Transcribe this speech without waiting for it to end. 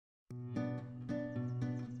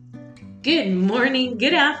Good morning,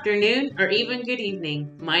 good afternoon, or even good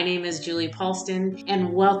evening. My name is Julie Paulston,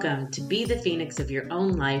 and welcome to Be the Phoenix of Your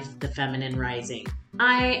Own Life, The Feminine Rising.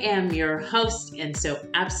 I am your host, and so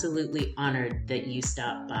absolutely honored that you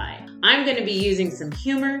stopped by. I'm going to be using some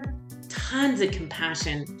humor, tons of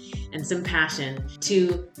compassion, and some passion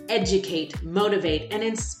to educate, motivate, and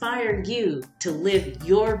inspire you to live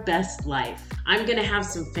your best life. I'm going to have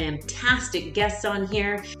some fantastic guests on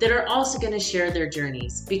here that are also going to share their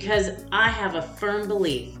journeys, because I have a firm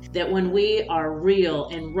belief that when we are real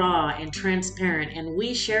and raw and transparent and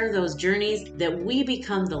we share those journeys, that we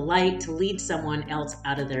become the light to lead someone else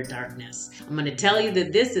out of their darkness. I'm going to tell you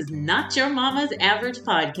that this is not your mama's average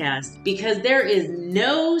podcast, because there is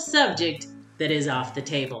no subject that is off the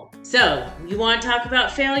table. So, you want to talk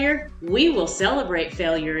about failure? We will celebrate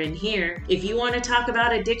failure in here. If you want to talk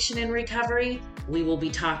about addiction and recovery, we will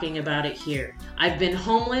be talking about it here. I've been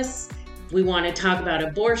homeless. We want to talk about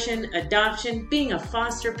abortion, adoption, being a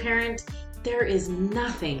foster parent. There is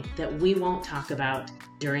nothing that we won't talk about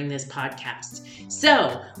during this podcast.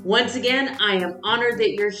 So, once again, I am honored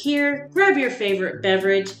that you're here. Grab your favorite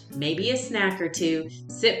beverage, maybe a snack or two,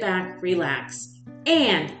 sit back, relax.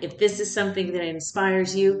 And if this is something that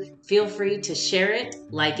inspires you, feel free to share it,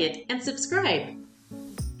 like it, and subscribe.